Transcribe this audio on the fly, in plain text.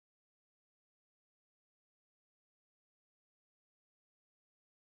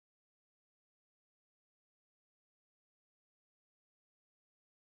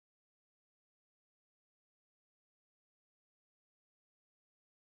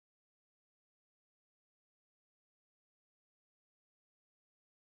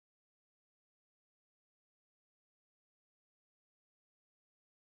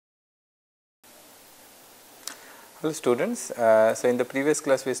Hello students, so in the previous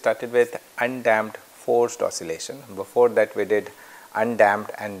class we started with undamped forced oscillation. Before that we did undamped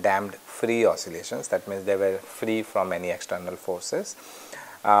and damped free oscillations, that means they were free from any external forces.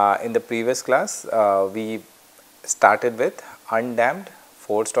 In the previous class we started with undamped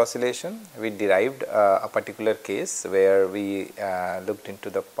forced oscillation. We derived a particular case where we looked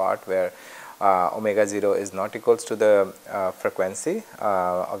into the part where omega 0 is not equals to the frequency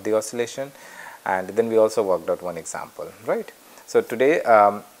of the oscillation, and then we also worked out one example, right. So, today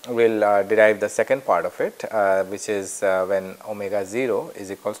we will derive the second part of it, which is when omega 0 is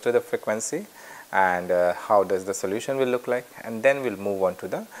equals to the frequency, and how does the solution will look like, and then we will move on to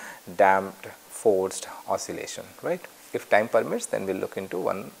the damped forced oscillation, right. If time permits, then we will look into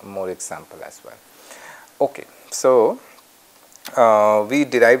one more example as well. Okay. So, we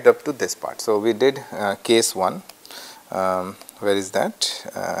derived up to this part. So, we did case 1. Where is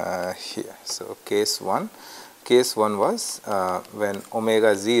that? Here. So, case 1 was when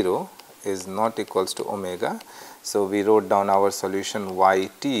omega 0 is not equals to omega. So, we wrote down our solution y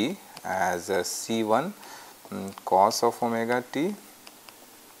t as C1 cos of omega t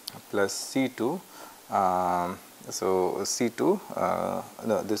plus C2. So, C2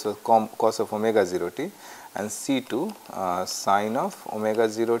 no, this was cos of omega 0 t, and C2 sine of omega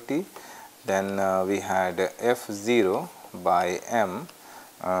 0 t. Then we had f0 by m,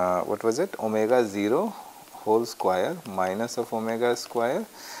 what was it, omega 0 whole square minus of omega square,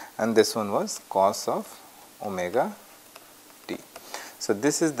 and this one was cos of omega t. So,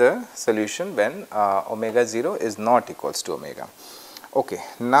 this is the solution when omega 0 is not equals to omega. Okay.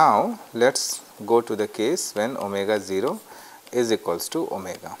 Now, let us go to the case when omega 0 is equals to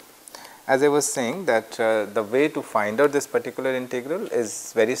omega. As I was saying that the way to find out this particular integral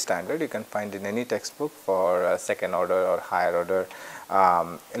is very standard. You can find in any textbook for second order or higher order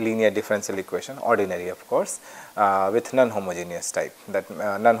linear differential equation, ordinary of course, with non-homogeneous type, that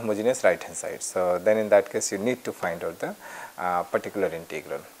non-homogeneous right hand side. So, then in that case you need to find out the particular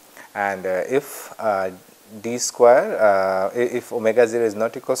integral, and if d square, if omega 0 is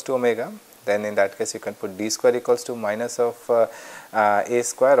not equals to omega, then in that case you can put d square equals to minus of a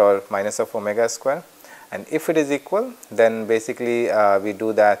square or minus of omega square, and if it is equal, then basically we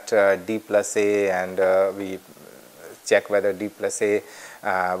do that d plus a, and we check whether d plus a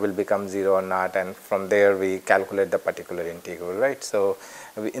will become 0 or not, and from there we calculate the particular integral, right. So,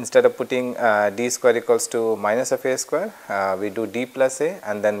 instead of putting d square equals to minus of a square, we do d plus a,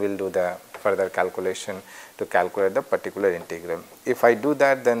 and then we will do the further calculation to calculate the particular integral. If I do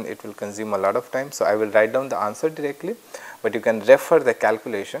that, then it will consume a lot of time. So, I will write down the answer directly, but you can refer the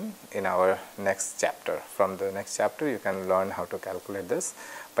calculation in our next chapter. From the next chapter you can learn how to calculate this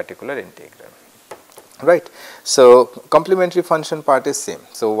particular integral, right. So, complementary function part is same.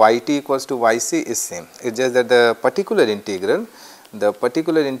 So, y t equals to y c is same, it is just that the particular integral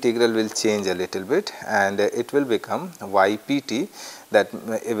will change a little bit, and it will become y p t, that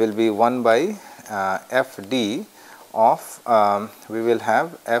it will be 1 by f d of we will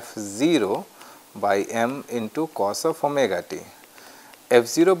have f0 by m into cos of omega t.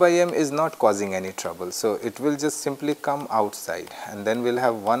 f0 by m is not causing any trouble. So, it will just simply come outside, and then we will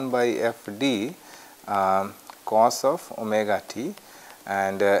have 1 by f d cos of omega t,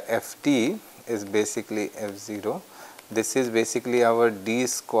 and f t is basically f0. This is basically our d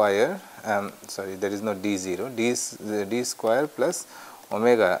square, sorry, there is no d0, d square plus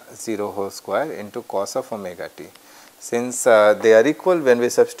omega 0 whole square into cos of omega t. Since they are equal, when we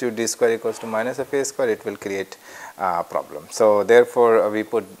substitute d square equals to minus of a square, it will create a problem. So, therefore, we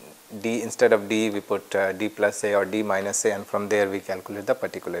put d instead of d, we put d plus a or d minus a, and from there we calculate the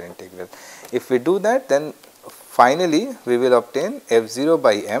particular integral. If we do that, then finally we will obtain f0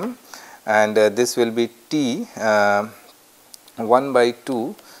 by m, and this will be t 1 by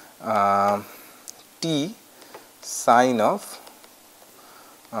 2 t sine of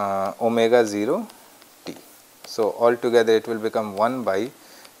omega 0 t. So, altogether it will become 1 by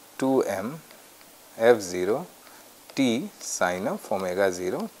 2 m f0 t sine of omega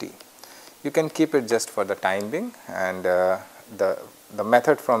 0 t. You can keep it just for the time being, and the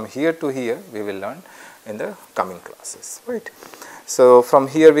method from here to here we will learn in the coming classes, right. So, from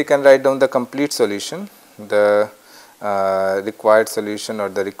here we can write down the complete solution, the required solution or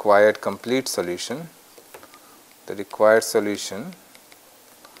the required complete solution. The required solution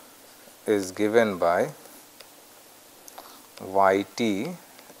is given by y t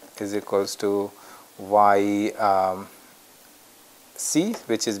is equals to y c,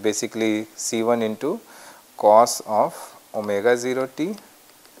 which is basically C1 into cos of omega 0 t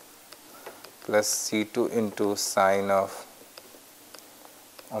plus C2 into sine of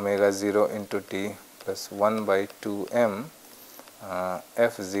omega 0 into t plus 1 by 2 m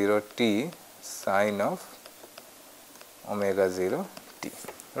f0 t sine of omega 0 t,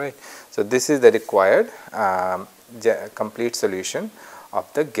 right. So, this is the required complete solution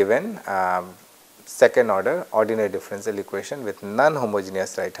of the given second order ordinary differential equation with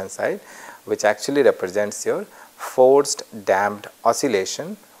non-homogeneous right hand side, which actually represents your forced damped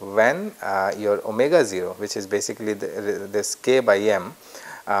oscillation when your omega 0, which is basically this k by m,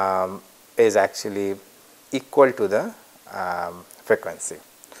 is actually equal to the frequency.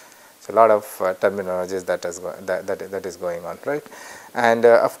 So, a lot of terminologies that is going on, right. And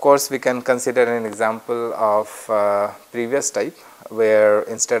of course, we can consider an example of previous type, where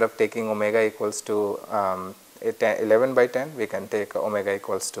instead of taking omega equals to 11 by 10, we can take omega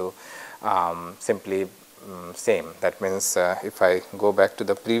equals to simply same. That means, if I go back to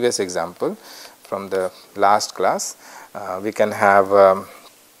the previous example from the last class, we can have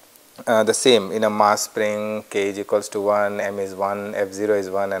the same in a mass spring, k is equals to 1, m is 1, f0 is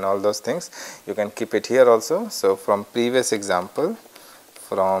 1 and all those things. You can keep it here also. So, from previous example,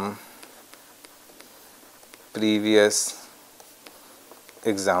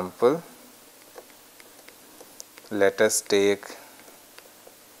 let us take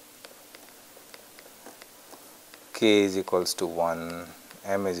k is equals to 1,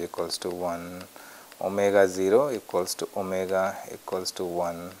 m is equals to 1, omega 0 equals to omega equals to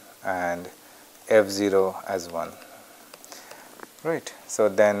 1 and f0 as 1, right. So,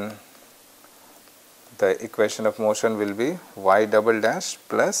 then the equation of motion will be y double dash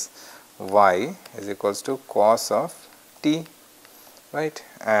plus y is equals to cos of t, right,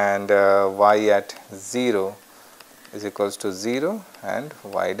 and y at 0 is equals to 0 and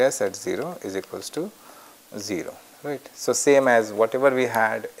y dash at 0 is equals to 0, right. So, same as whatever we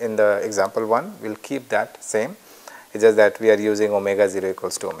had in the example 1, we will keep that same. It is just that we are using omega 0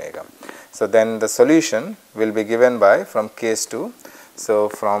 equals to omega. So, then the solution will be given by from case 2. So,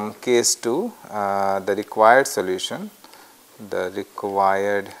 from case 2, the required solution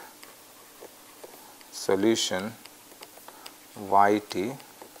yt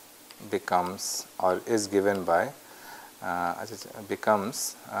becomes or is given by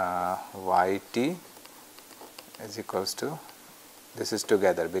becomes yt is equals to, this is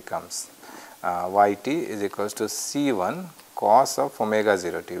together becomes yt is equals to c1 cos of omega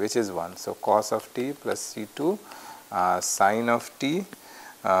 0 t, which is 1. So, cos of t plus c2 sine of t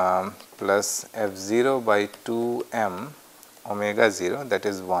plus f0 by 2 m omega 0, that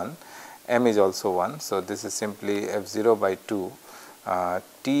is 1, m is also 1. So, this is simply f0 by 2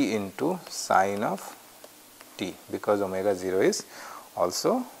 t into sine of t, because omega 0 is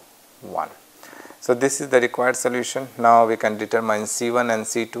also 1. So, this is the required solution. Now, we can determine C1 and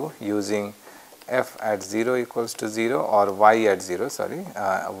C2 using f at 0 equals to 0 or y at 0, sorry,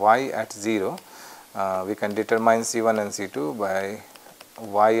 y at 0. We can determine C1 and C2 by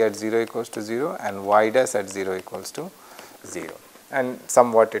y at 0 equals to 0 and y dash at 0 equals to 0, and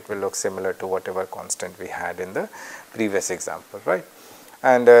somewhat it will look similar to whatever constant we had in the previous example, right.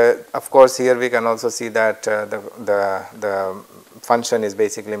 And of course, here we can also see that the function is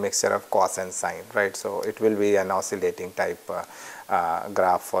basically mixture of cos and sine, right. So, it will be an oscillating type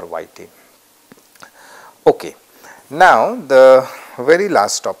graph for yt. Okay. Now, the very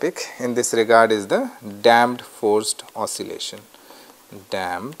last topic in this regard is the damped forced oscillation.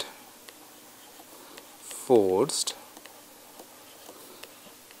 Damped forced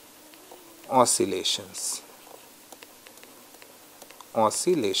oscillations.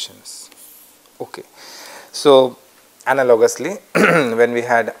 Okay. So, analogously when we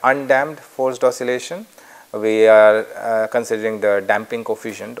had undamped forced oscillation, we are considering the damping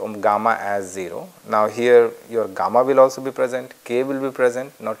coefficient gamma as 0. Now, here your gamma will also be present, k will be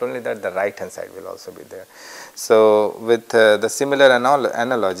present, not only that the right hand side will also be there. So, with the similar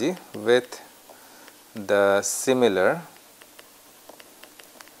analogy,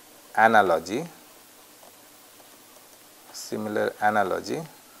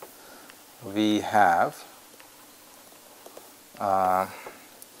 we have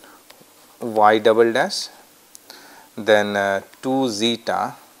y double dash, then 2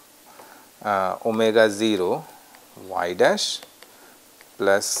 zeta omega 0 y dash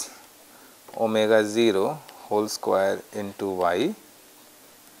plus omega 0 whole square into y,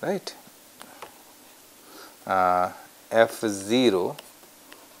 right, f0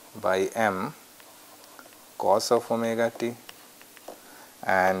 by m cos of omega t,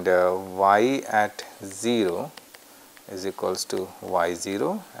 and y at 0 is equals to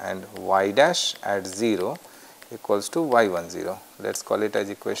y0 and y dash at 0 equals to y10. Let us call it as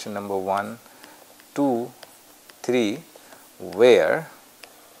equation number 1, 2, 3, where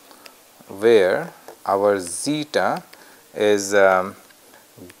our zeta is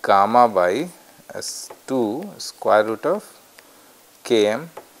gamma by 2 square root of km,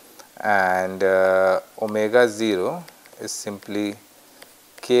 and omega 0 is simply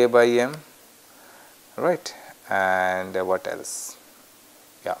k by m, right, and what else?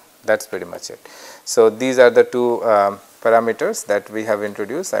 Yeah, that is pretty much it. So, these are the two parameters that we have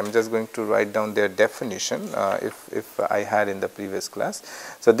introduced. I am just going to write down their definition if I had in the previous class.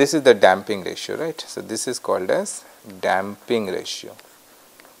 So, this is the damping ratio, right. So, this is called as damping ratio,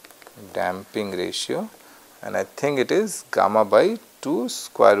 and I think it is gamma by 2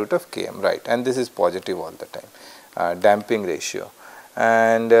 square root of km, right, and this is positive all the time, damping ratio.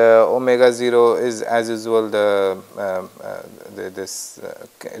 And omega 0 is as usual this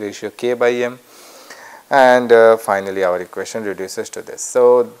ratio k by m, and finally our equation reduces to this.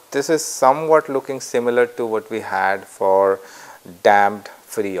 So, this is somewhat looking similar to what we had for damped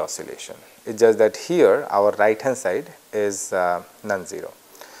free oscillation. It is just that here our right hand side is non-zero,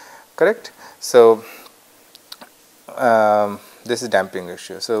 correct. So, this is damping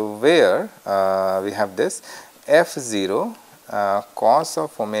ratio. So, where we have this f0 cos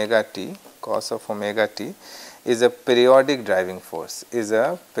of omega t is a periodic driving force,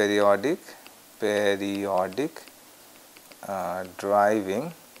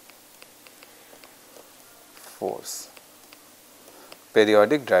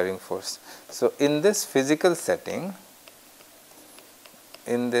 periodic driving force. So, in this physical setting,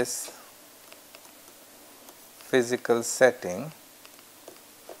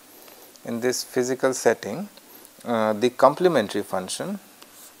 the complementary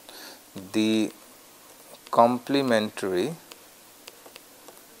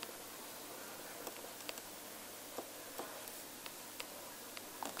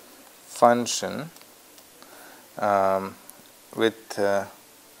function, with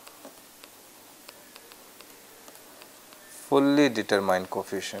fully determined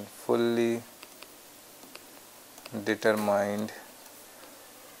coefficients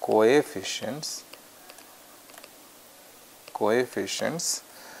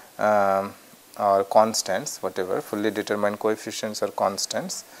or constants, whatever, fully determined coefficients or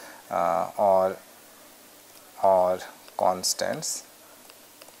constants or constants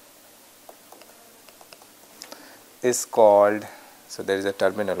is called, so there is a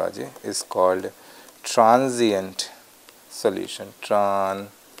terminology, is called transient solution,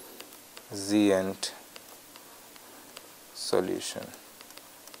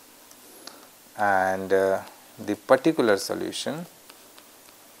 and the particular solution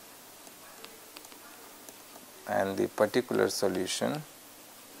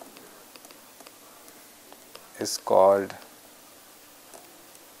is called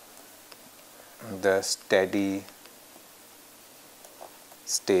the steady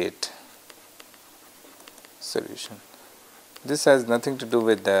state solution. This has nothing to do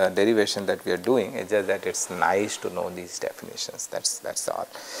with the derivation that we are doing, it is just that it is nice to know these definitions, that is all.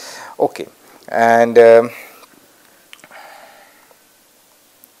 Okay. And the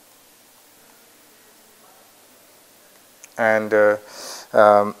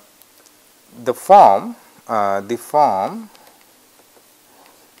form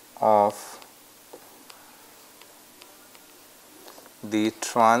of the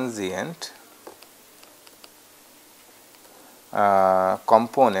transient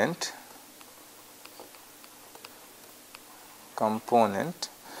component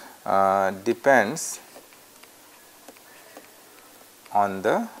depends on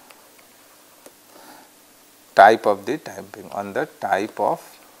the type of the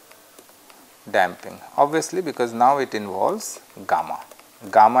damping, obviously, because now it involves gamma.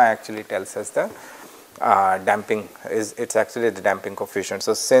 Gamma actually tells us the damping is, it is actually the damping coefficient.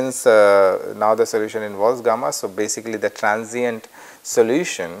 So, since now the solution involves gamma, so basically the transient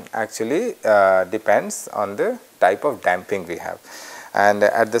solution actually depends on the type of damping we have, and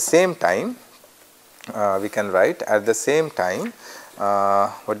at the same time we can write at the same time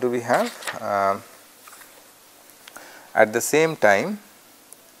what do we have? At the same time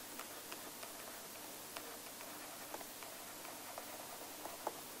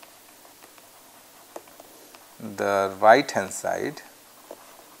the right hand side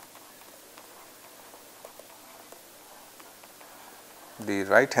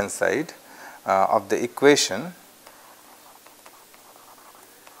of the equation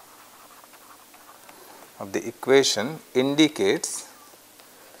indicates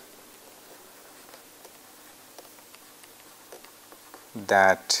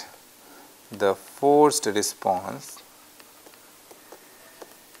that the forced response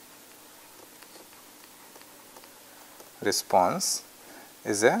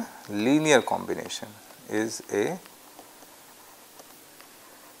is a linear combination, is a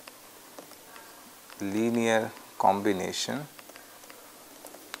linear combination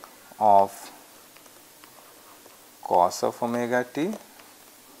of cos of omega t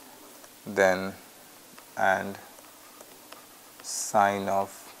then and sine of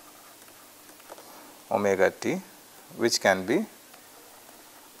omega t, which can be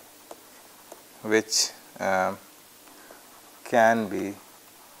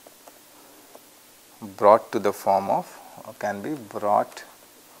brought to the form of, or can be brought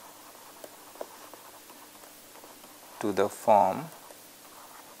to the form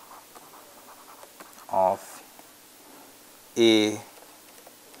of a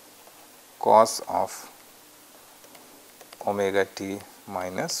cos of omega t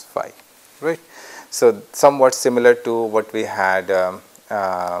minus phi, right. So, somewhat similar to what we had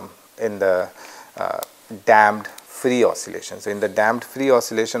in the damped free oscillation. So, in the damped free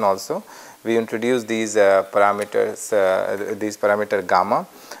oscillation also we introduce these parameters, these parameter gamma,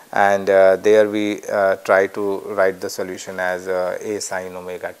 and there we try to write the solution as a sin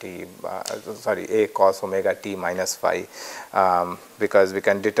omega t, a cos omega t minus phi, because we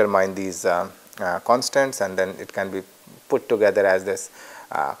can determine these constants and then it can be put together as this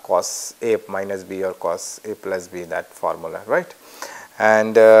cos a minus b or cos a plus b, that formula, right.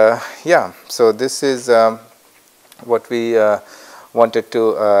 And yeah, so this is what we wanted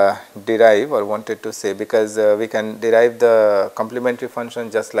to derive or wanted to say, because we can derive the complementary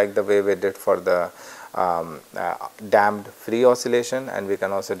function just like the way we did for the damped free oscillation, and we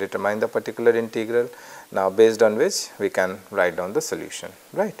can also determine the particular integral, now based on which we can write down the solution,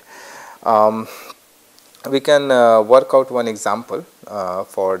 right. We can work out one example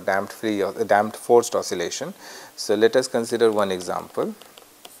for damped free or damped forced oscillation. So, let us consider one example.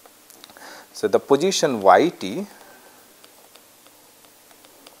 So, the position yt,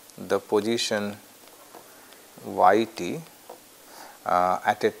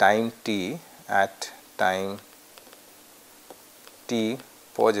 at a time t, at time t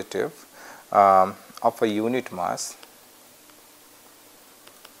positive of a unit mass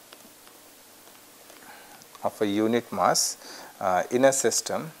in a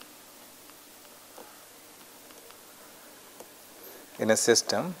system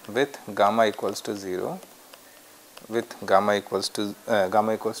with gamma equals to 0, with gamma equals to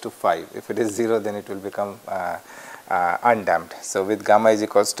 5. If it is 0, then it will become undamped. So, with gamma is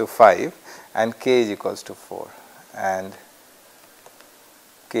equals to 5 and k is equals to 4, and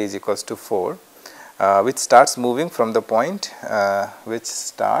k is equals to 4, which starts moving from the point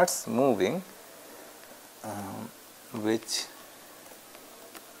moving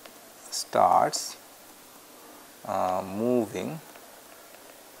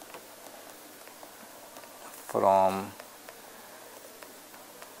from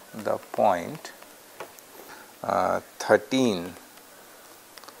the point 13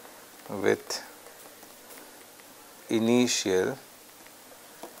 with initial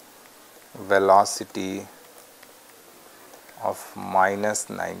velocity of minus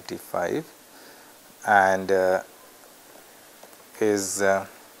 95 and is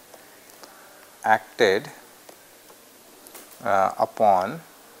acted upon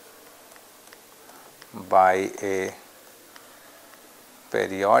by a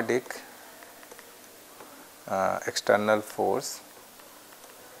periodic external force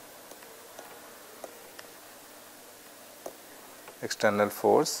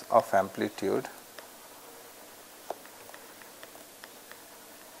of amplitude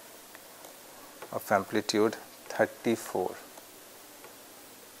of amplitude 34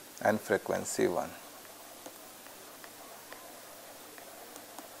 and frequency 1.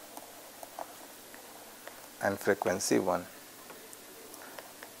 And frequency 1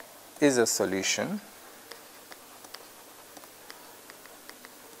 is a solution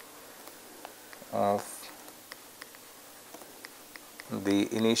of the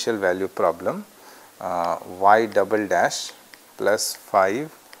initial value problem y double dash plus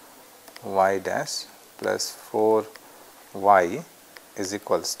 5 y dash plus 4 y is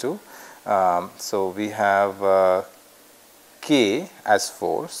equals to, so we have k as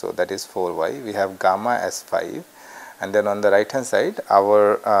 4, so that is 4y, we have gamma as 5, and then on the right hand side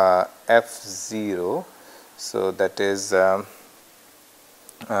our f0, so that is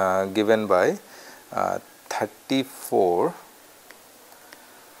given by 34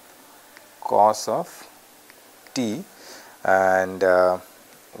 cos of t, and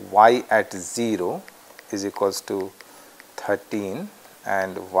y at 0 is equals to 13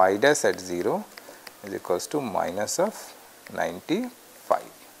 and y dash at 0 is equals to minus of 95.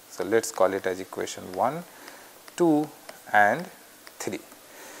 So, let us call it as equation 1, 2 and 3.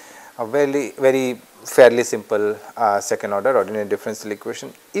 a very fairly simple second order ordinary differential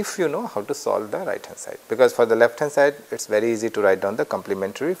equation if you know how to solve the right hand side, because for the left hand side it is very easy to write down the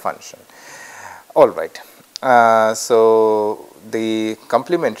complementary function. Alright. So, the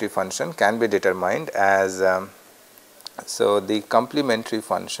complementary function can be determined as so the complementary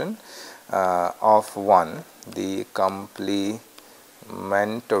function of 1, the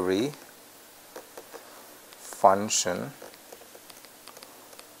complementary function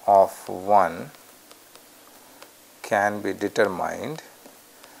of 1 can be determined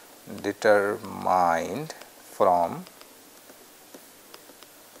from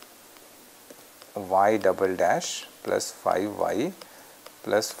y double dash plus 5y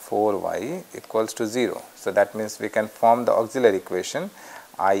plus 4y equals to 0. So, that means we can form the auxiliary equation,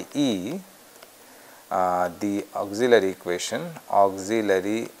 i.e. The auxiliary equation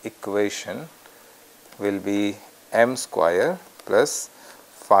will be m square plus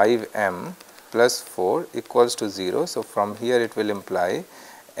 5m plus 4 equals to 0. So, from here it will imply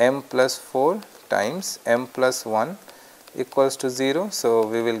m plus 4 times m plus 1 equals to 0. So,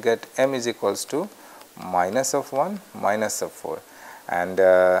 we will get m is equals to minus of 1 minus of 4, and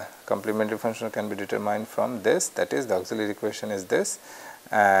complementary function can be determined from this, that is the auxiliary equation is this,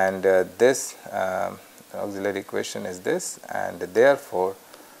 and this auxiliary equation is this, and therefore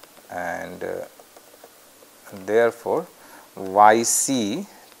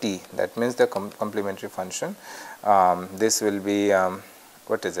YCT, that means the complementary function, this will be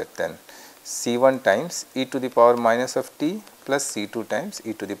what is it then, C1 times e to the power minus of t plus C2 times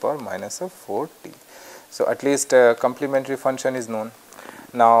e to the power minus of 4t. So, at least complementary function is known.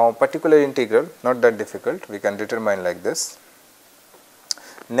 Now, particular integral, not that difficult, we can determine like this.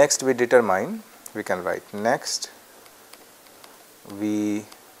 Next we determine, we can write next we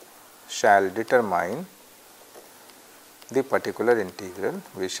shall determine the particular integral,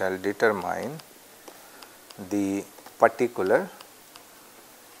 we shall determine the particular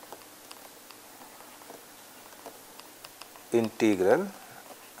integral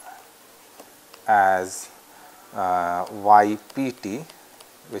as ypt,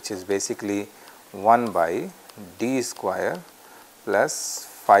 which is basically 1 by d square plus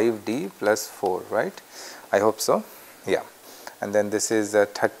 5d plus 4, right. I hope so, yeah. And then this is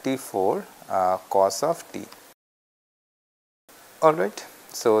 34 cos of t. Alright.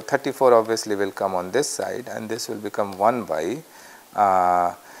 So, 34 obviously will come on this side and this will become 1 by,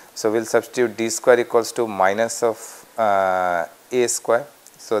 so we will substitute d square equals to minus of a square.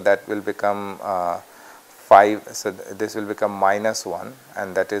 So, that will become 5, so this will become minus 1,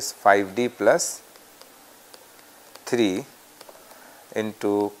 and that is 5d plus 3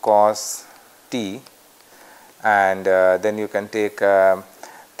 into cos t, and then you can take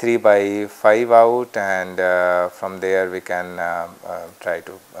 3 by 5 out, and from there we can try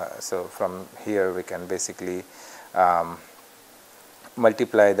to, so from here we can basically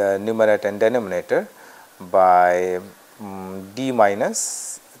multiply the numerator and denominator by d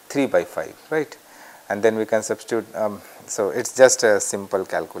minus 3 by 5, right, and then we can substitute. So, it is just a simple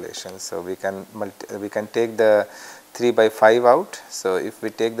calculation. So, we can take the 3 by 5 out. So, if we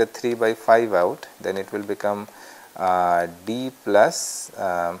take the 3 by 5 out, then it will become d plus,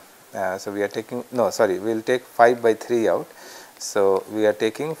 so we are taking, no sorry, we will take 5 by 3 out. So, we are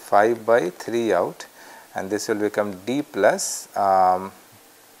taking 5 by 3 out, and this will become d plus,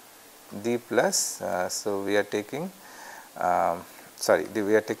 so we are taking, sorry,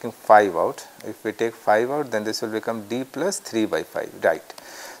 we are taking 5 out. If we take 5 out, then this will become d plus 3 by 5, right.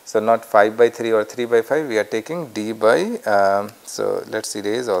 So, not 5 by 3 or 3 by 5, we are taking d by, so let us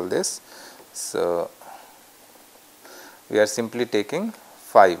erase all this. So, we are simply taking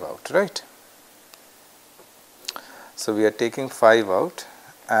 5 out, right. So, we are taking 5 out,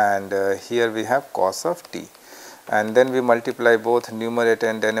 and here we have cos of t, and then we multiply both numerator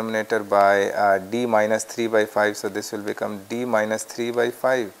and denominator by d minus 3 by 5. So, this will become d minus 3 by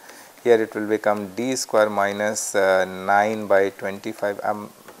 5, here it will become d square minus 9 by 25. I am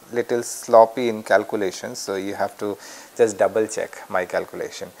little sloppy in calculations, so you have to just double check my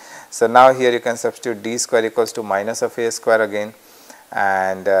calculation. So, now here you can substitute d square equals to minus of a square again,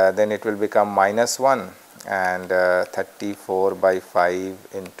 and then it will become minus 1, and 34 by 5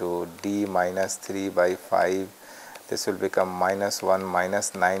 into d minus 3 by 5, this will become minus 1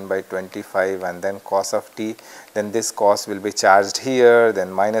 minus 9 by 25, and then cos of t, then this cos will be charged here,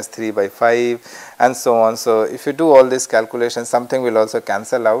 then minus 3 by 5 and so on. So, if you do all these calculations, something will also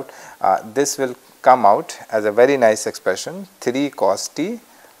cancel out, this will come out as a very nice expression, 3 cos t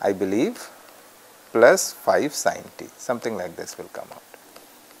I believe plus 5 sin t, something like this will come out,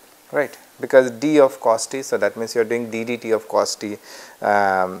 right. because d of cos t, so that means you are doing d dt of cos t,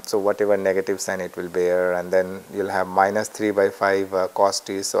 so whatever negative sign it will bear, and then you will have minus 3 by 5 cos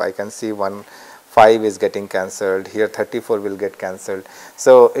t. So I can see 5 is getting cancelled here, 34 will get cancelled.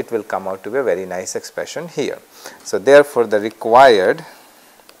 So it will come out to be a very nice expression here. So therefore the required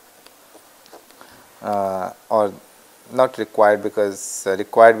or not required, because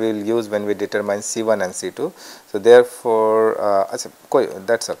required we will use when we determine C1 and C2. So therefore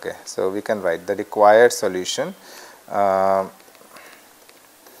that's okay. So we can write the required solution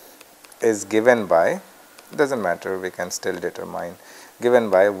is given by, doesn't matter, we can still determine, given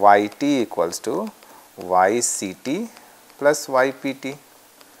by yt equals to yct plus ypt.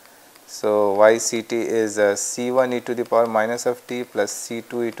 So yct is c1 e to the power minus of t plus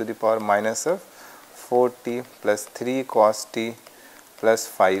c2 e to the power minus of 4t plus 3 cos t plus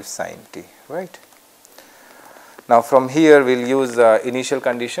 5 sin t, right. Now from here we will use initial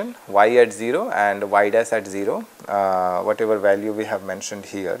condition y at 0 and y dash at 0, whatever value we have mentioned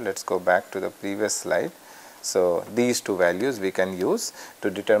here. Let us go back to the previous slide. So these two values we can use to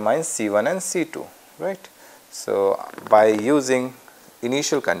determine C1 and C2, right. So by using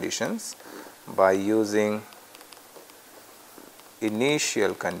initial conditions,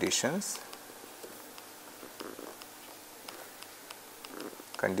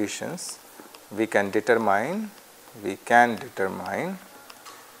 we can determine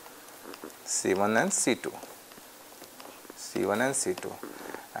C1 and C2,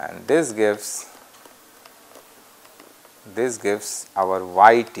 and this gives our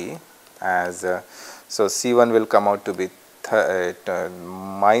yt as so C1 will come out to be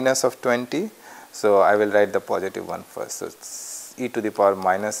minus of 20. So I will write the positive one first. So e to the power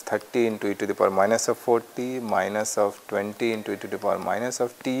minus 30 into e to the power minus of 40 minus of 20 into e to the power minus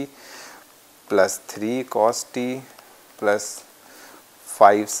of t plus 3 cos t plus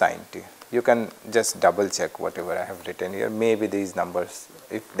 5 sin t. You can just double check whatever I have written here. Maybe these numbers,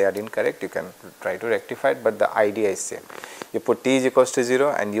 if they are incorrect, you can try to rectify it, but the idea is same. You put t is equals to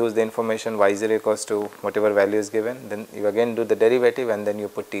 0 and use the information y0 equals to whatever value is given, then you again do the derivative and then you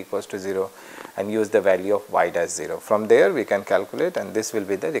put t equals to 0 and use the value of y dash 0. From there we can calculate, and this will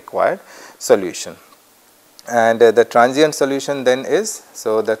be the required solution. And the transient solution then is,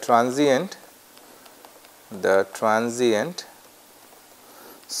 so the transient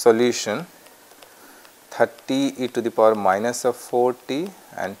solution 30 e to the power minus of 4t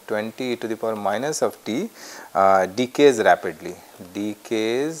and 20 e to the power minus of t decays rapidly.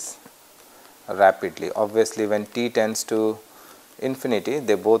 Obviously when t tends to infinity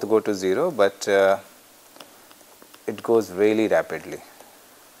they both go to 0, but it goes really rapidly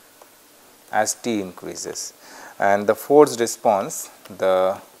as t increases. And the forced response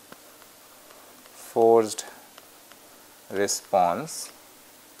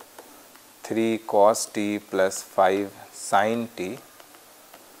 3 cos t plus 5 sin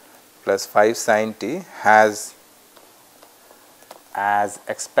t has, as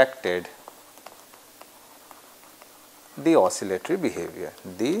expected, the oscillatory behavior.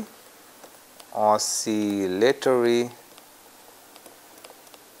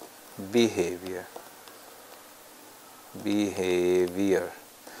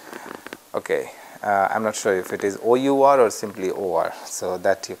 Okay. I am not sure if it is OUR or simply OR, so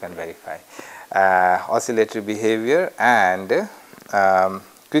that you can verify. Oscillatory behavior, and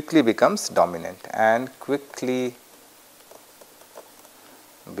quickly becomes dominant,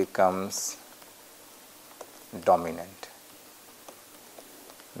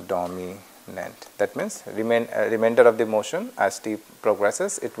 That means remainder of the motion as t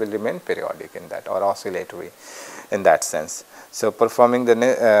progresses, it will remain periodic in that, or oscillatory in that sense. So performing the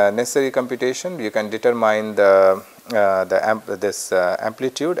necessary computation, you can determine this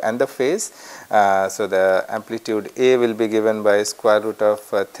amplitude and the phase. So the amplitude A will be given by square root of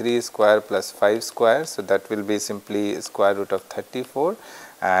 3 square plus 5 square. So that will be simply square root of 34,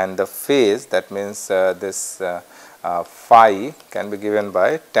 and the phase, that means this phi can be given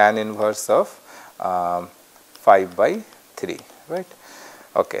by tan inverse of 5 by 3, right.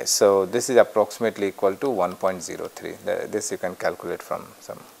 Okay, so this is approximately equal to 1.03. This you can calculate from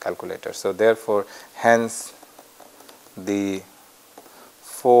some calculator. So therefore, hence the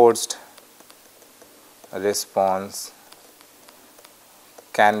forced response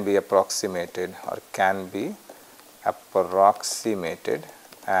can be approximated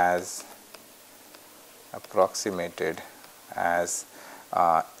as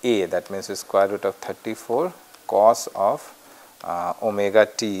A, that means square root of 34 cos of omega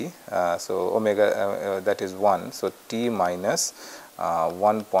t, so omega that is 1, so t minus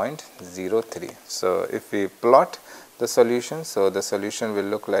 1.03. So if we plot the solution, so the solution will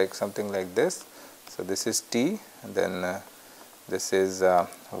look like something like this. So this is t, and then this is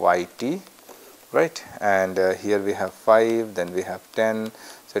yt, right, and here we have 5, then we have 10.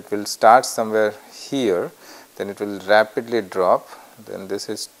 So it will start somewhere here, then it will rapidly drop, then this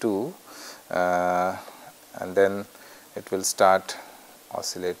is 2, and then it will start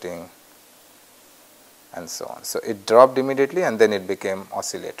oscillating and so on. So it dropped immediately and then it became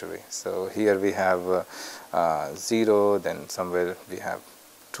oscillatory. So here we have 0, then somewhere we have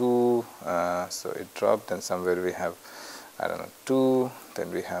 2, so it dropped, then somewhere we have, I don't know, 2,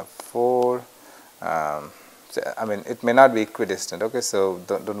 then we have 4. So, I mean, it may not be equidistant, okay, so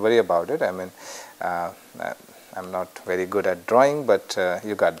don't worry about it. I mean, I'm not very good at drawing, but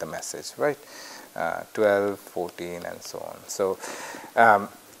you got the message, right? 12, 14 and so on. So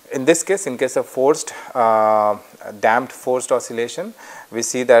in this case, in case of forced damped forced oscillation, we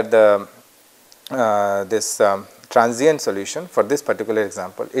see that the this transient solution for this particular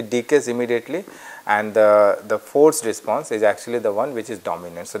example, it decays immediately, and the forced response is actually the one which is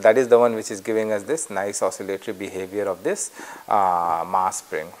dominant. So that is the one which is giving us this nice oscillatory behavior of this mass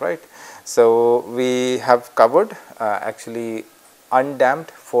spring, right. So we have covered actually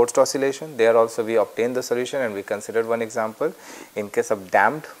undamped forced oscillation. There also we obtained the solution and we considered one example. In case of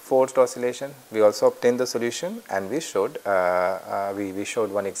damped forced oscillation, we also obtained the solution and we showed we showed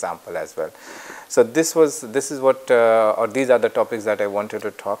one example as well. So this is what or these are the topics that I wanted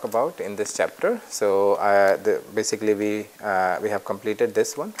to talk about in this chapter. So basically we have completed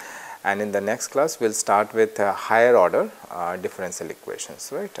this one, and in the next class we will start with higher order differential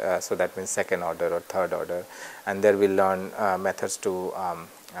equations, right. So that means second order or third order, and there we will learn methods to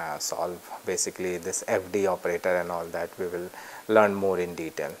solve basically this FD operator and all that. We will learn more in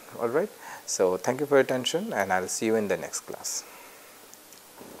detail, all right. So thank you for your attention, and I will see you in the next class.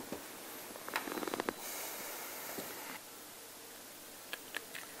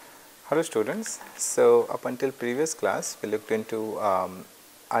 Hello students. So up until previous class we looked into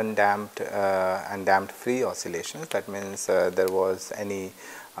undamped and damped free oscillations. That means there wasn't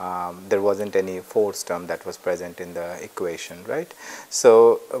any force term that was present in the equation, right.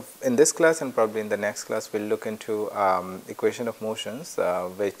 So in this class and probably in the next class we will look into equation of motions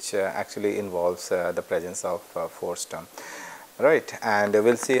which actually involves the presence of force term, right, and we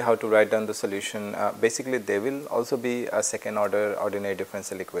will see how to write down the solution. Basically they will also be a second order ordinary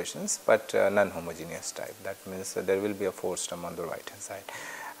differential equations, but non-homogeneous type. That means there will be a force term on the right hand side,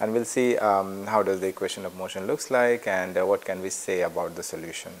 and we will see how does the equation of motion looks like, and what can we say about the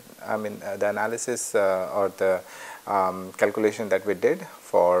solution. I mean the analysis or the calculation that we did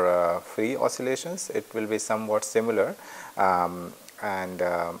for free oscillations, it will be somewhat similar, and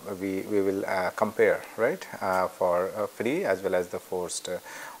we will compare, right, for free as well as the forced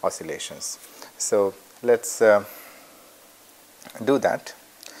oscillations. So let us do that.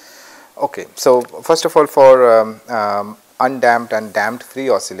 Okay, so first of all, for undamped and damped free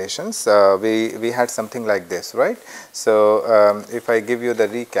oscillations, we had something like this, right. So if I give you the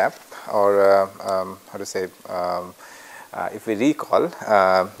recap, or how to say, if we recall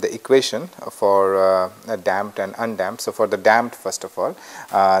the equation for damped and undamped. So for the damped, first of all,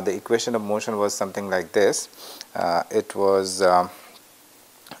 the equation of motion was something like this. It was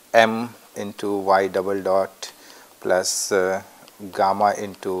m into y double dot plus gamma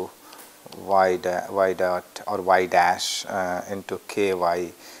into y dot or y dash into ky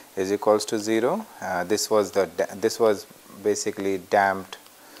is equals to 0. This was basically damped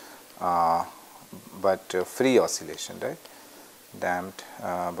but free oscillation, right, damped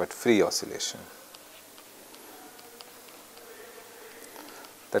but free oscillation.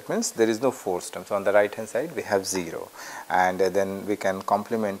 That means there is no force term. So on the right hand side we have 0, and then we can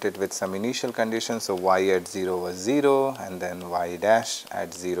complement it with some initial conditions. So y at 0 was 0, and then y dash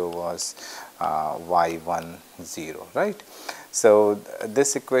at 0 was y1 0, right. So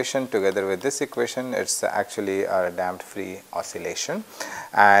this equation together with this equation, it's actually a damped free oscillation,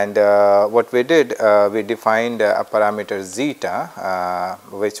 and what we did, we defined a parameter zeta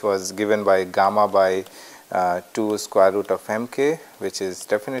which was given by gamma by 2 square root of mk, which is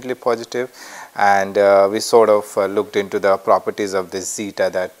definitely positive, and we sort of looked into the properties of this zeta,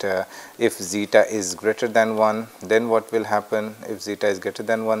 that if zeta is greater than 1, then what will happen, if zeta is greater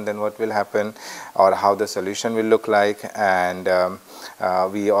than 1, then what will happen, or how the solution will look like. And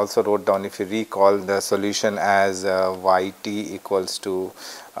we also wrote down, if you recall, the solution as yt equals to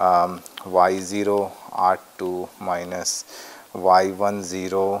y0 r2 minus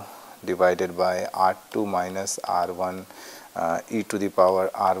y10 divided by r2 minus r1 e to the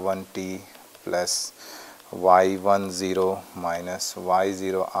power r1t plus y10 minus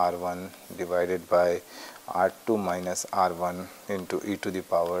y0 r1 divided by r2 minus r1 into e to the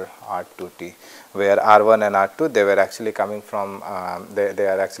power r2t, where r1 and r2 they were actually coming from they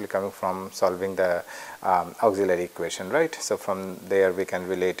are actually coming from solving the auxiliary equation, right. So from there we can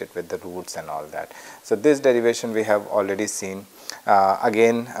relate it with the roots and all that. So this derivation we have already seen.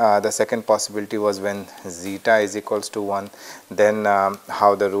 Again the second possibility was when zeta is equals to 1, then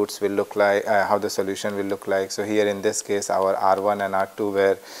how the roots will look like, how the solution will look like. So here in this case our r1 and r2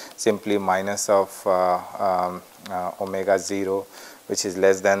 were simply minus of omega 0, which is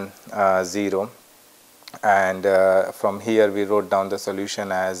less than 0, and from here we wrote down the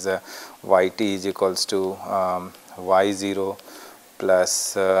solution as yt is equals to y0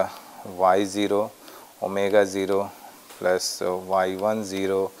 plus y0 omega 0 plus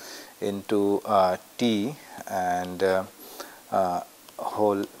y10 into t and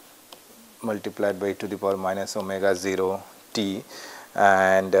whole multiplied by e to the power minus omega 0 t,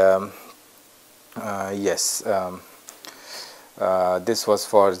 and yes, this was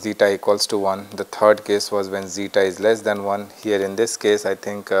for zeta equals to 1. The third case was when zeta is less than 1. Here in this case I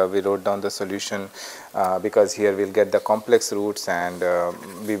think we wrote down the solution because here we will get the complex roots, and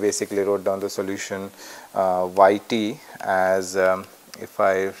we basically wrote down the solution yt as if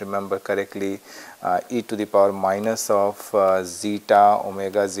I remember correctly e to the power minus of zeta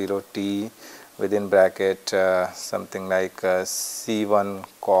omega 0 t within bracket something like c1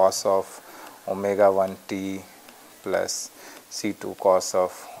 cos of omega 1 t plus c2 cos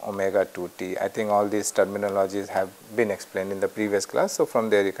of omega 2 t. I think all these terminologies have been explained in the previous class. So from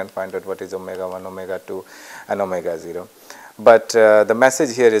there you can find out what is omega 1, omega 2 and omega 0. But the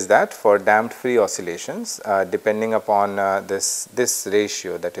message here is that for damped free oscillations, depending upon this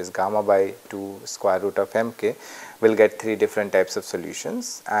ratio, that is gamma by 2 square root of mk, we'll get 3 different types of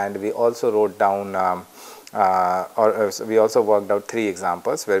solutions. And we also wrote down we also worked out 3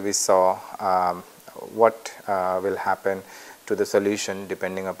 examples where we saw what will happen to the solution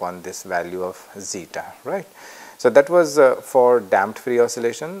depending upon this value of zeta, right. So that was for damped free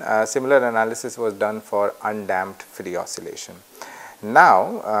oscillation. Similar analysis was done for undamped free oscillation.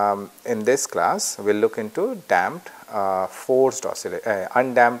 Now in this class we will look into damped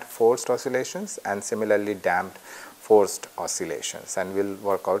undamped forced oscillations and similarly damped forced oscillations, and we will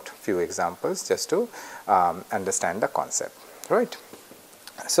work out few examples just to understand the concept, right.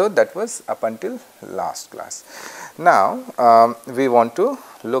 So that was up until last class. Now we want to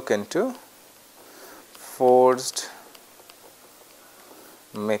look into forced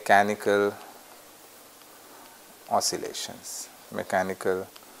mechanical oscillations.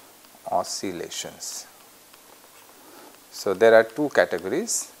 So there are 2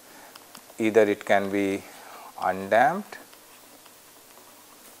 categories. Either it can be undamped,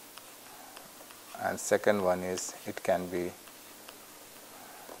 and second one is it can be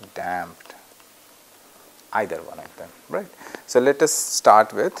damped, either one of them, right. So let us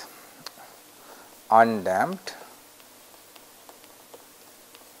start with undamped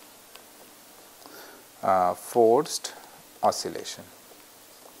forced oscillation,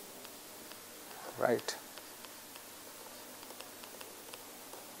 right.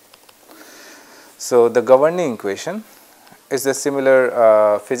 So the governing equation is a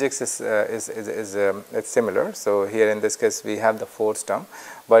similar physics is it's similar. So here in this case we have the force term,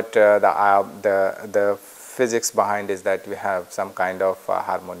 but the physics behind is that we have some kind of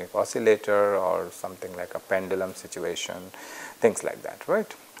harmonic oscillator or something like a pendulum situation, things like that,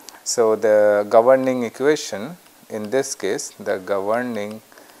 right. So the governing equation in this case, the governing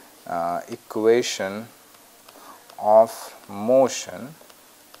equation of motion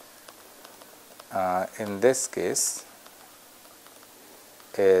in this case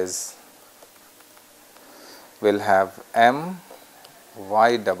is will have m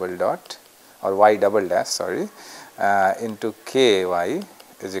y double dot or y double dash sorry into k y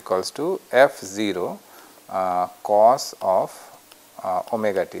is equals to f0 cos of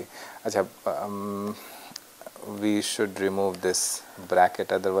omega t. Achha, we should remove this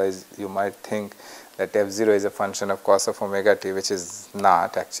bracket, otherwise you might think that f0 is a function of cos of omega t, which is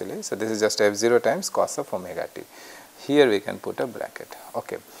not actually. So this is just f0 times cos of omega t. Here we can put a bracket.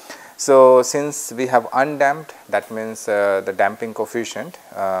 Okay. So since we have undamped, that means the damping coefficient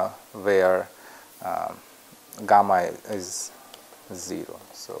where gamma is 0.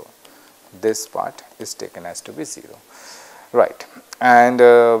 So this part is taken as to be 0, right. And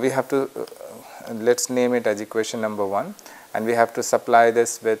we have to let's name it as equation number 1, and we have to supply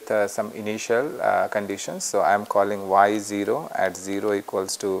this with some initial conditions. So I am calling y0 at 0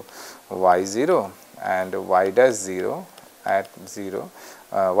 equals to y0 and y dash 0 at 0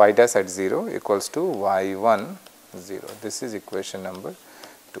 y dash at 0 equals to y1 0. This is equation number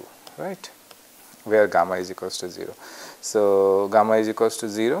 2, right, where gamma is equals to 0. So, gamma is equals to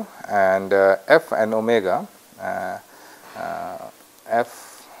 0 and f and omega,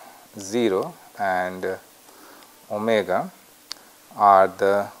 f 0 and omega are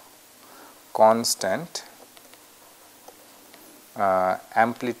the constant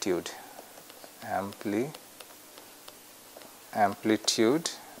amplitude and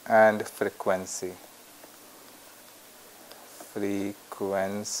frequency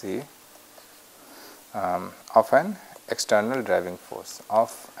of an external driving force,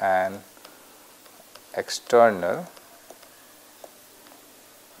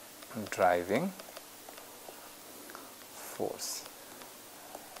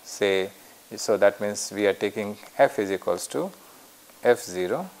 say. So, that means we are taking f is equals to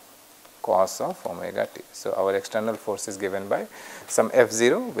f0 cos of omega t. So, our external force is given by some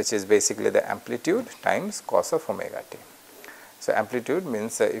f0, which is basically the amplitude times cos of omega t. So, amplitude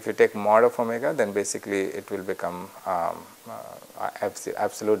means if you take mod of omega, then basically it will become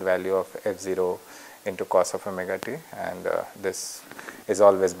absolute value of f0 into cos of omega t, and this is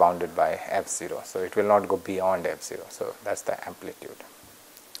always bounded by f0. So, it will not go beyond f0. So, that is the amplitude,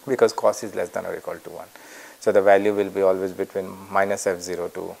 because cos is less than or equal to 1. So, the value will be always between minus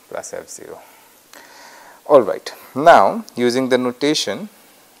f0 to plus f0. All right. Now, using the notation,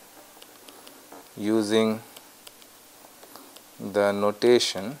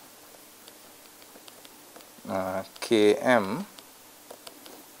 Km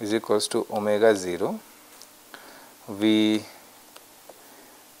is equals to omega 0, we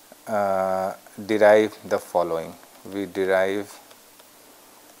derive the following.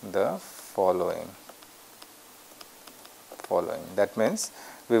 That means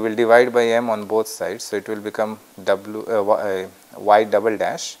we will divide by m on both sides. So, it will become y double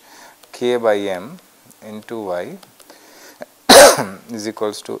dash k by m into y is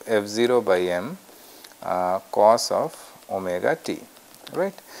equals to f0 by m cos of omega t,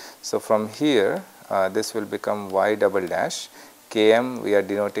 right. So, from here this will become y double dash km, we are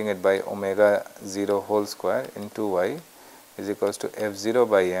denoting it by omega 0 whole square into y is equals to f0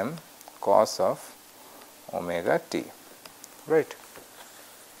 by m cos of omega t, right,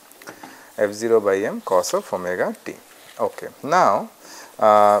 f0 by m cos of omega t. Okay. Now,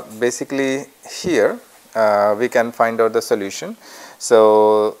 basically here we can find out the solution.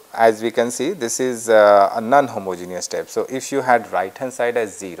 So, as we can see, this is a non-homogeneous step. So, if you had right hand side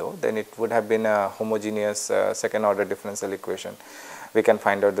as 0, then it would have been a homogeneous second order differential equation. We can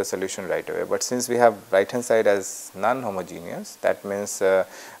find out the solution right away, but since we have right hand side as non-homogeneous, that means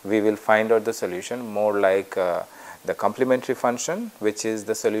we will find out the solution more like the complementary function, which is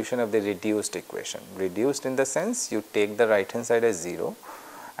the solution of the reduced equation. Reduced in the sense you take the right hand side as 0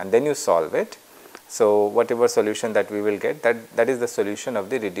 and then you solve it. So, whatever solution that we will get, that is the solution of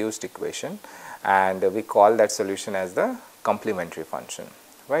the reduced equation, and we call that solution as the complementary function,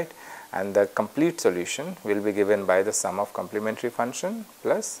 right. And the complete solution will be given by the sum of complementary function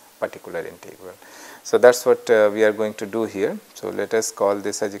plus particular integral. So, that is what we are going to do here. So, let us call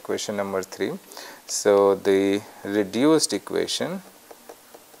this as equation number 3. So, the reduced equation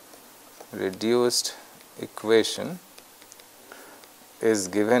is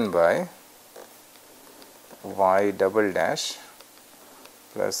given by y double dash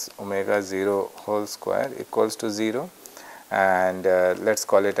plus omega 0 whole square equals to 0, and let us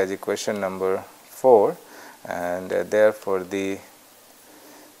call it as equation number 4, and therefore, the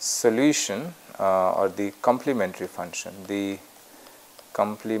solution or the complementary function,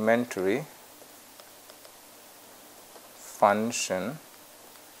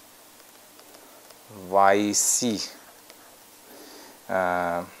 yc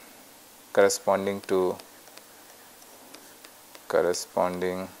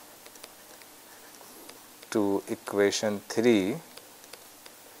corresponding to equation 3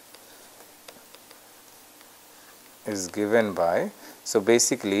 is given by. So,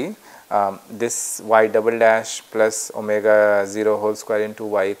 basically this y double dash plus omega 0 whole square into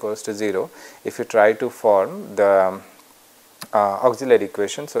y equals to 0, if you try to form the auxiliary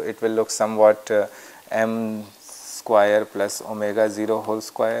equation. So, it will look somewhat m square plus omega 0 whole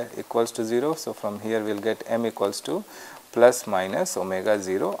square equals to 0. So, from here we will get m equals to plus minus omega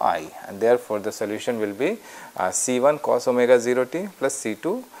 0 I, and therefore, the solution will be C1 cos omega 0 t plus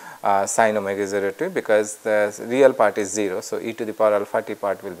C2 sin omega 0 t, because the real part is 0. So, e to the power alpha t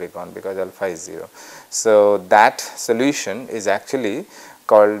part will be gone because alpha is 0. So, that solution is actually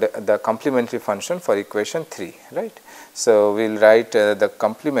called the complementary function for equation 3, right. So, we will write the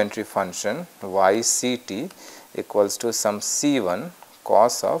complementary function yct equals to some C1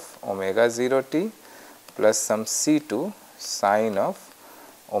 cos of omega 0 t plus some C2 sine of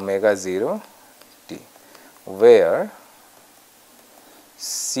omega 0 t, where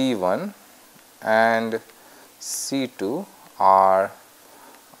C1 and C2 are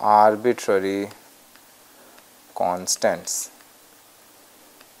arbitrary constants,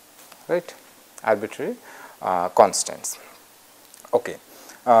 right, arbitrary constants. Okay.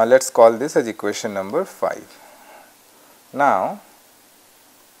 Let us call this as equation number 5. Now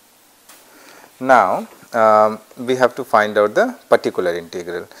we have to find out the particular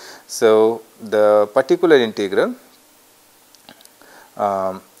integral. So, the particular integral,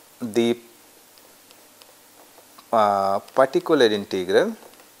 the particular integral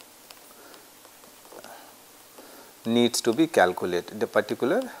needs to be calculated. The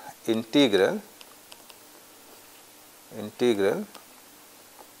particular integral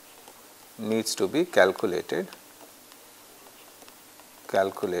needs to be calculated.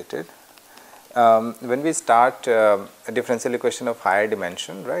 When we start a differential equation of higher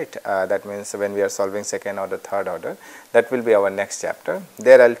dimension, right, that means when we are solving second order, third order, that will be our next chapter.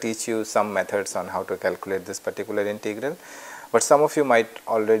 There I will teach you some methods on how to calculate this particular integral, but some of you might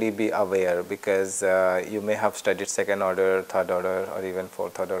already be aware, because you may have studied second order, third order, or even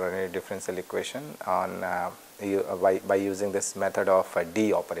fourth order ordinary differential equation on by using this method of a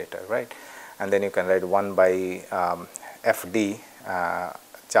D operator, right, and then you can write 1 by FD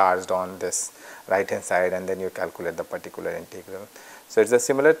charged on this right hand side, and then you calculate the particular integral. So, it is a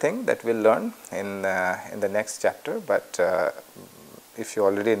similar thing that we will learn in the next chapter, but if you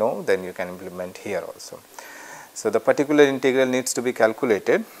already know, then you can implement here also. So, the particular integral needs to be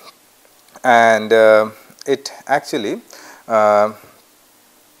calculated, and it actually the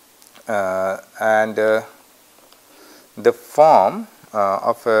form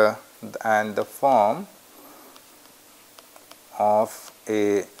of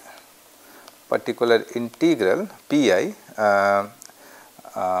a particular integral pi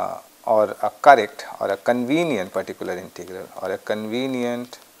or a correct or a convenient particular integral or a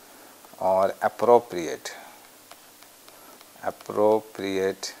convenient or appropriate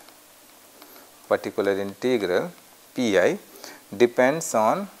particular integral pi depends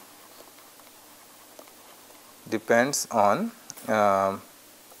on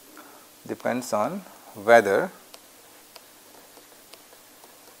whether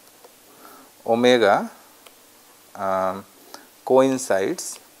omega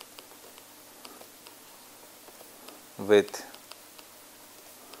coincides with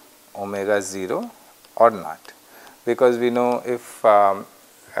omega 0 or not, because we know if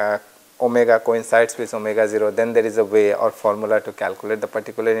omega coincides with omega 0, then there is a way or formula to calculate the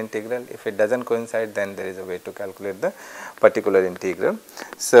particular integral. If it does not coincide, then there is a way to calculate the particular integral.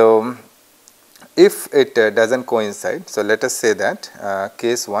 So, if it does not coincide, so let us say that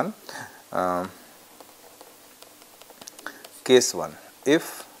case 1,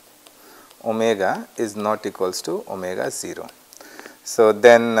 if omega is not equals to omega 0. So,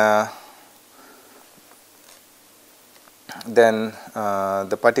 then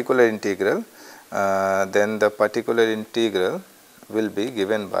the particular integral will be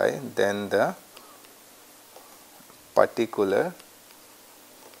given by the particular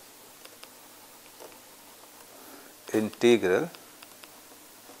integral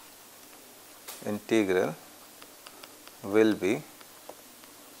will be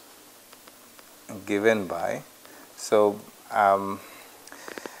given by. So,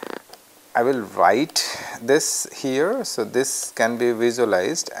 I will write this here. So, this can be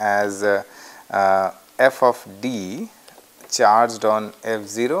visualized as f of d charged on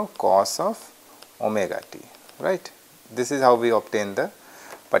f0 cos of omega t, right. This is how we obtain the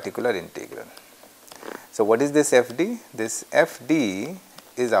particular integral. So, what is this fd? This fd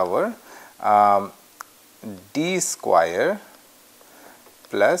is our d square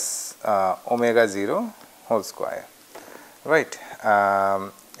plus omega 0 whole square, right,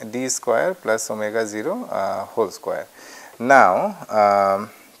 d square plus omega 0 whole square. Now,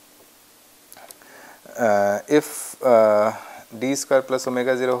 if d square plus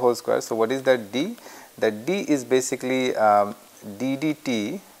omega 0 whole square, so what is that d? That d is basically d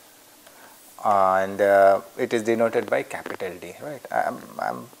dt, and it is denoted by capital D, right. I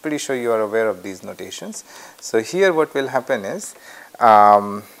am pretty sure you are aware of these notations. So, here what will happen is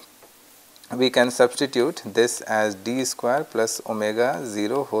we can substitute this as d square plus omega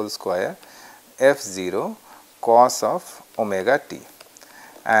 0 whole square f0 cos of omega t,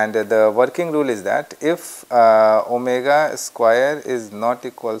 and the working rule is that if omega square is not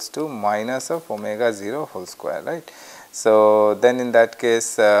equals to minus of omega 0 whole square, right. So, then in that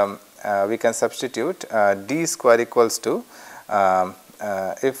case we can substitute d square equals to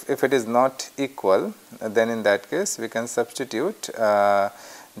if it is not equal, then in that case we can substitute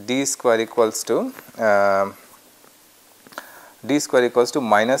d square equals to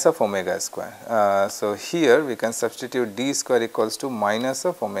minus of omega square. So here we can substitute d square equals to minus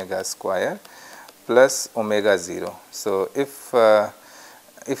of omega square plus omega 0. So if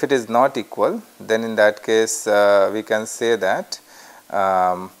it is not equal, then in that case we can say that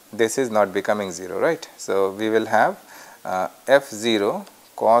this is not becoming 0, right. So we will have f0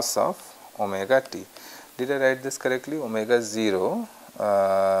 cos of omega t. Did I write this correctly? Omega 0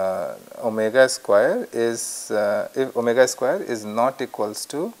 omega square is if omega square is not equals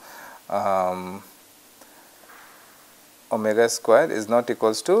to omega square is not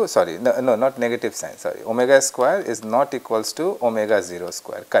equals to, sorry, no, not negative sign, sorry, omega square is not equals to omega 0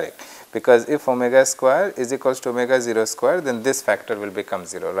 square, correct, because if omega square is equals to omega 0 square, then this factor will become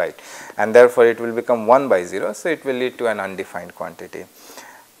 0, right, and therefore it will become 1 by 0, so it will lead to an undefined quantity.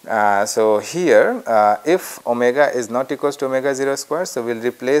 So here if omega is not equals to omega 0 square, so we will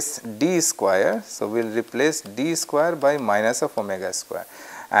replace d square, so we will replace d square by minus of omega square,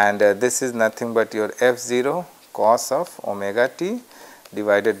 and this is nothing but your f0 cos of omega t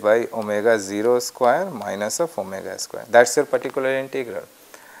divided by omega 0 square minus of omega square. That is your particular integral,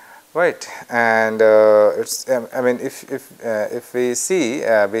 right. And it's I mean if we see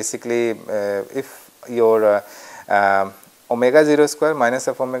basically if your omega 0 square minus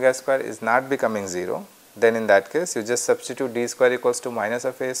of omega square is not becoming 0, then in that case you just substitute d square equals to minus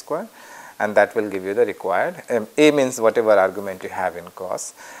of a square, and that will give you the required a means whatever argument you have in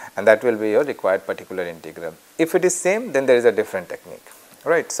cos, and that will be your required particular integral. If it is same, then there is a different technique,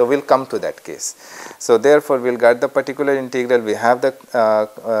 right. So we will come to that case. So therefore we will get the particular integral, we have the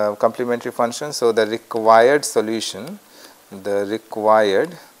complementary function. So the required solution,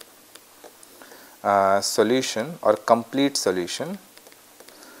 solution or complete solution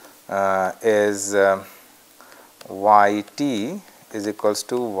is yt is equals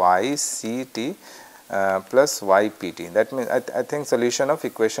to yct plus ypt. That means I think solution of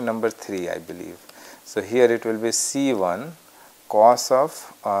equation number 3, I believe. So here it will be c1 cos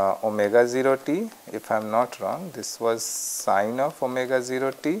of omega 0 t, if I am not wrong, this was sine of omega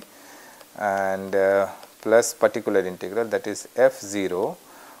 0 t, and plus particular integral, that is f0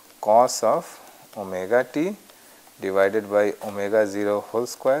 cos of omega t divided by omega 0 whole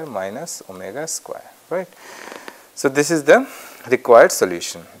square minus omega square, right. So this is the required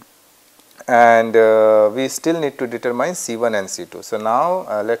solution, and we still need to determine C1 and C2. So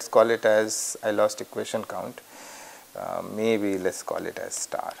now let us call it as, I lost equation count, maybe let us call it as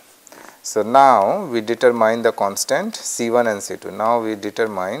star. So now we determine the constant C1 and C2. Now we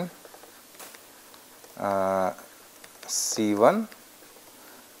determine C1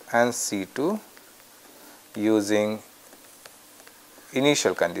 and C2 using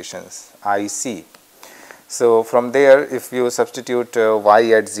initial conditions IC. So from there, if you substitute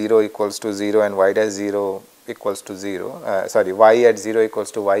y at 0 equals to 0 and y dash 0 equals to 0, sorry, y at 0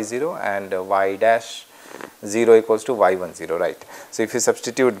 equals to y0 and y dash 0 equals to y10, right. So if you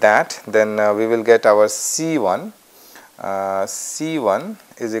substitute that, then we will get our C1, C1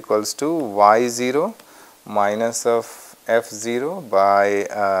 is equals to y0 minus of f0 by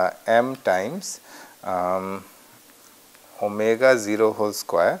m times omega 0 whole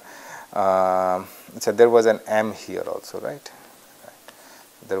square. So there was an m here also, right.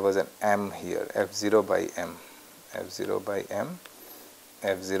 There was an m here, f0 by m, f0 by m,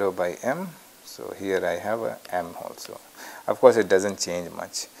 f0 by m. So here I have a m also. Of course it does not change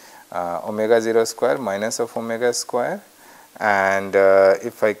much. Omega 0 square minus of omega square, and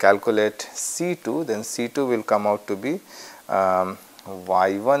if I calculate C2, then C2 will come out to be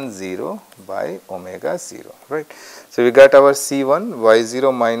y10 by omega 0, right. So we got our C1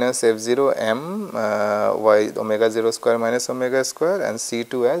 y0 minus f0 m y omega 0 square minus omega square, and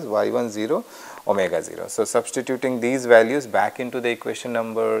C2 as y10 omega 0. So substituting these values back into the equation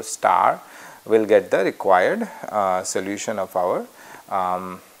number star, we will get the required solution of our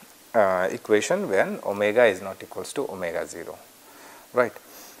equation when omega is not equals to omega 0, right.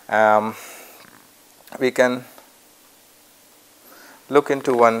 We can look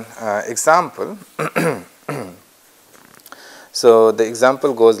into one example. So the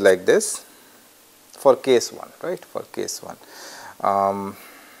example goes like this for case 1, right, for case 1.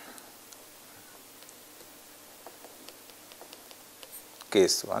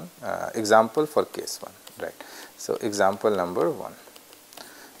 Case 1, example for case 1, right. So example number 1.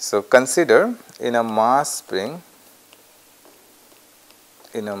 So consider in a mass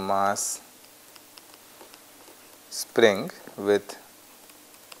spring, with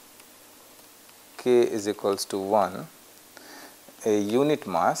k is equals to 1, a unit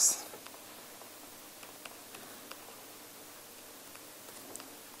mass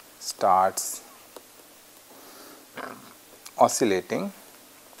starts oscillating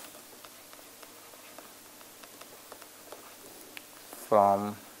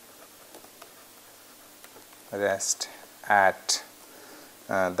from rest at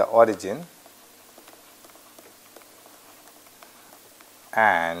the origin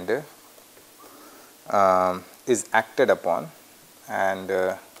and is acted upon and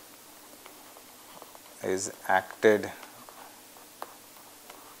is acted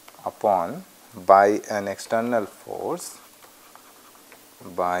upon by an external force,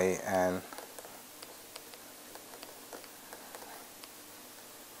 by an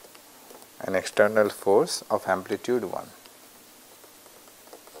external force of amplitude 1.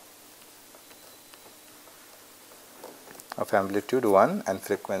 Of amplitude 1 and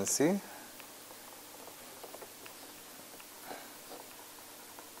frequency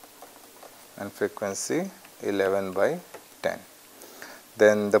and frequency 11 by 10.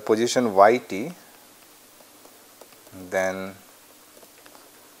 Then the position yt, then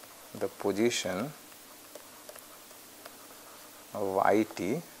the position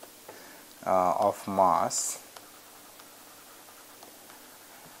yt of mass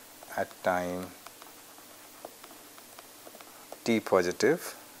at time t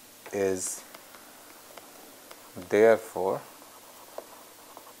positive is therefore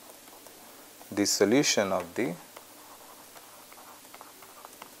the solution of the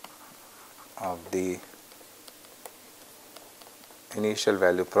initial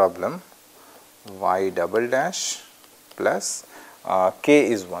value problem y double dash plus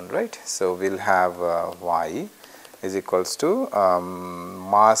k is 1, right. So, we will have y is equals to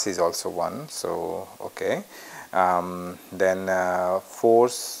mass is also 1. So, okay. Then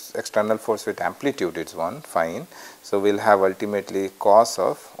force, external force with amplitude is 1, fine. So, we will have ultimately cos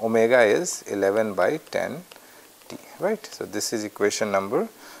of omega is 11 by 10 t, right. So, this is equation number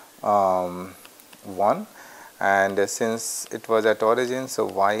 1, and since it was at origin, so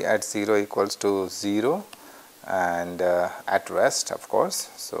y at 0 equals to 0 and at rest of course.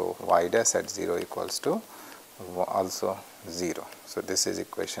 So, y dash at 0 equals to also 0. So, this is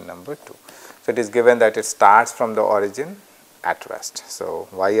equation number 2. So, it is given that it starts from the origin at rest. So,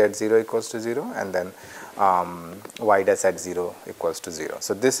 y at 0 equals to 0 and then y dash at 0 equals to 0.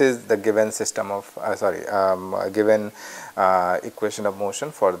 So, this is the given system of given equation of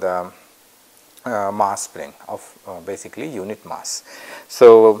motion for the mass spring of basically unit mass.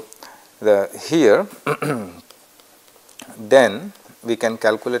 So, here then we can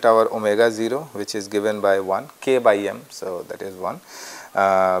calculate our omega 0, which is given by 1 k by m. So, that is 1.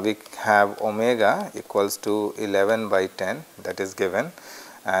 We have omega equals to 11 by 10, that is given,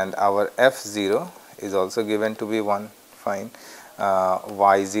 and our f 0 is also given to be 1, fine.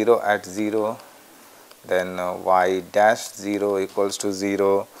 Y 0 at 0, then y dash 0 equals to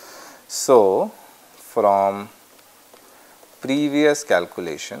 0. So, from previous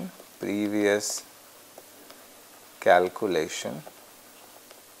calculation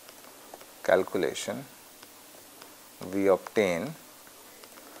we obtain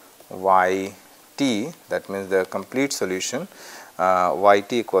yt, that means the complete solution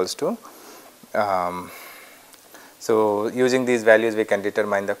yt equals to so using these values we can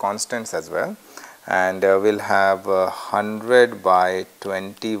determine the constants as well, and we will have 100 by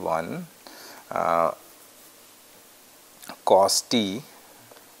 21 cos t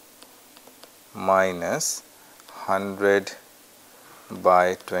minus 100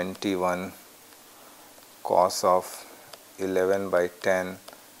 by 21 cos of 11 by 10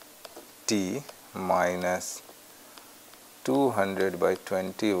 t minus 200 by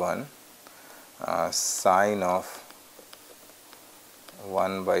 21 sine of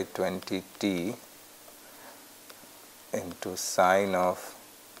 1 by 20 t into sine of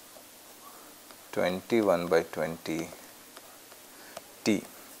 21 by 20 t.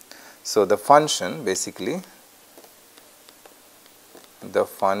 So, the function basically the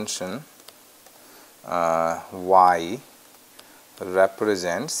function y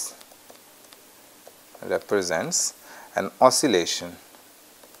represents an oscillation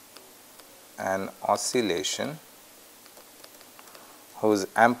whose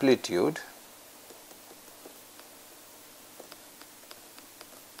amplitude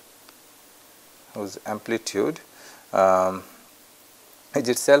is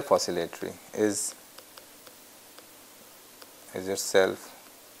itself oscillatory, is itself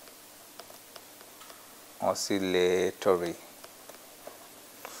oscillatory,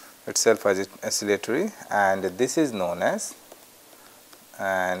 and this is known as,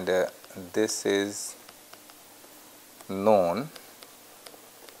 this is known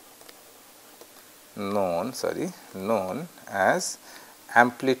known as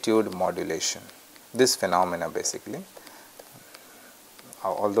amplitude modulation. This phenomena basically,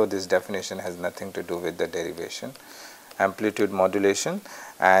 although this definition has nothing to do with the derivation, amplitude modulation,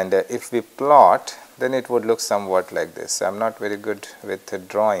 and if we plot, then it would look somewhat like this. I am not very good with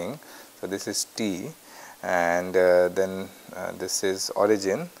drawing, so this is T, and then this is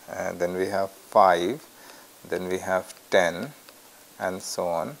origin, and then we have 5, then we have 10, and so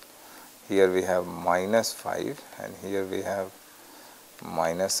on. Here we have minus 5, and here we have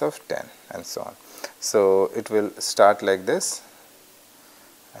minus of 10, and so on. So it will start like this,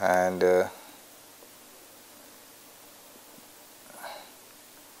 and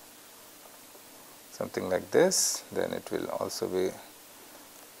something like this, then it will also be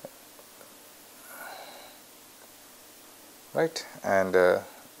right, and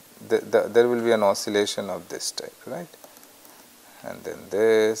there will be an oscillation of this type, right, and then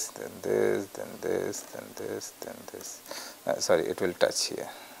this, then this, then this, then this, then this. Sorry, it will touch here,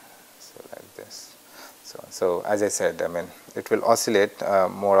 so like this. So as I said, I mean, it will oscillate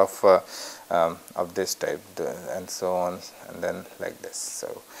more of this type, and so on, and then like this.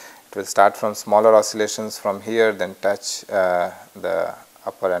 So it will start from smaller oscillations from here, then touch the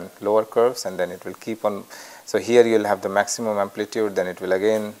upper and lower curves, and then it will keep on. So here you will have the maximum amplitude, then it will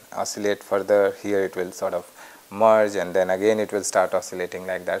again oscillate further. Here it will sort of merge, and then again it will start oscillating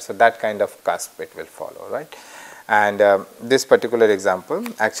like that. So that kind of cusp it will follow, right. And this particular example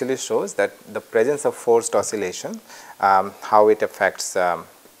actually shows that the presence of forced oscillation, how it affects,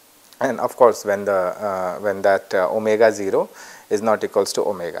 and of course when the when that omega 0 is not equals to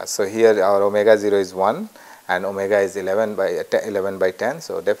omega. So here our omega 0 is 1 and omega is 11 by 10.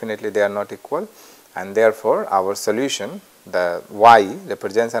 So definitely they are not equal, and therefore our solution, the y,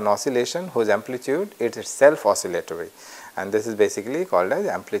 represents an oscillation whose amplitude is itself oscillatory, and this is basically called as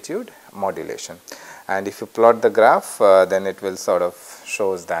amplitude modulation. And if you plot the graph, then it will sort of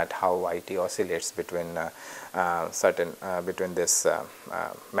shows that how it oscillates between certain between this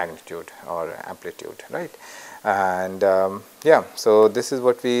magnitude or amplitude, right. And yeah, so this is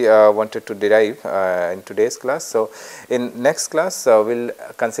what we wanted to derive in today's class. So in next class we will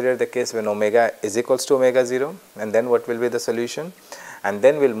consider the case when omega is equals to omega 0, and then what will be the solution, and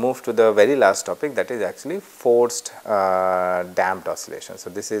then we will move to the very last topic, that is actually forced damped oscillation. So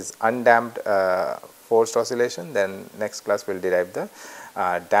this is undamped forced oscillation, then next class we will derive the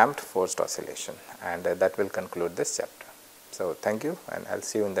damped forced oscillation, and that will conclude this chapter. So thank you, and I will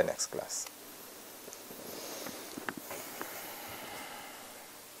see you in the next class.